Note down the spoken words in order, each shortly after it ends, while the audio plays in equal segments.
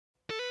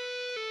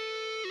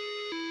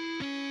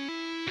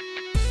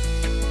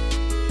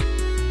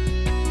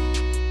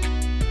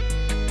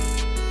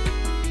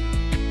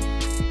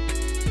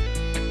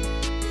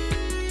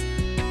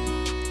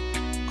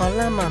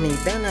Hola mami,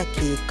 ven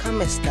aquí,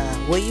 ¿cómo está?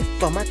 Where you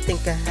from? I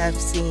think I have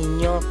seen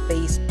your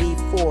face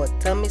before.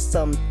 Tell me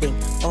something,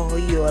 are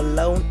you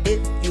alone? If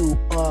you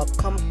are,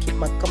 come keep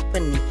my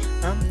company.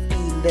 I'm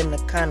feeling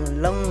kinda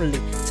lonely.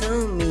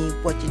 Tell me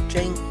what you're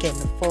drinking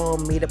for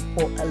me to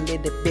pour a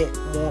little bit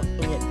more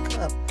in your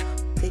cup.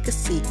 Take a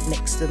seat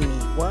next to me.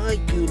 Why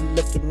are you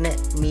looking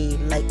at me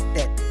like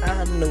that?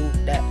 I know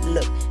that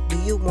look. Do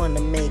you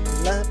wanna make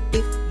love?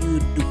 If you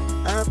do,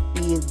 I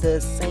feel the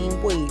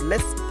same way.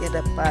 Let's get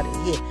up out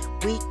of here.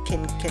 We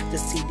can catch the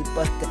city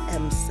bus, the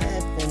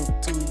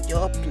M7 to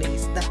your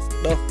place. That's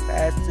the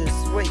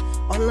fastest way.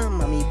 Hola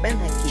mami, ven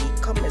aquí,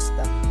 ¿cómo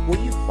está?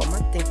 Where you from?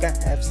 I think I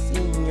have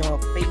seen your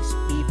face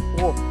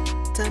before.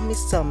 Tell me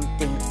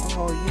something,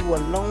 are you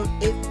alone?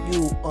 If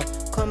you are,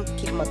 come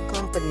keep my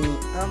company.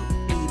 I'm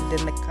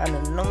feeling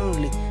kinda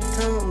lonely.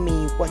 Tell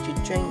me what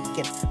you're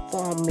drinking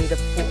for me to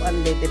pour a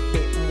little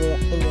bit more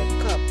in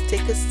your cup.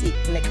 Take a seat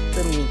next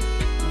to me.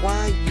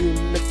 Why you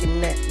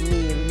looking at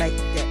me like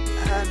that?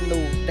 I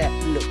know that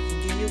look.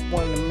 Do you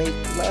wanna make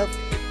love?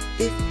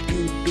 If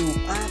you do,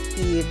 I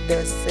feel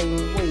the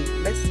same way.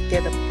 Let's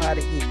get up out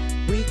of here.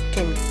 We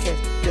can catch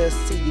the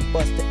city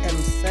bus, the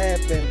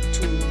M7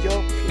 to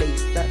your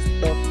place. That's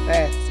the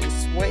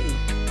fastest way.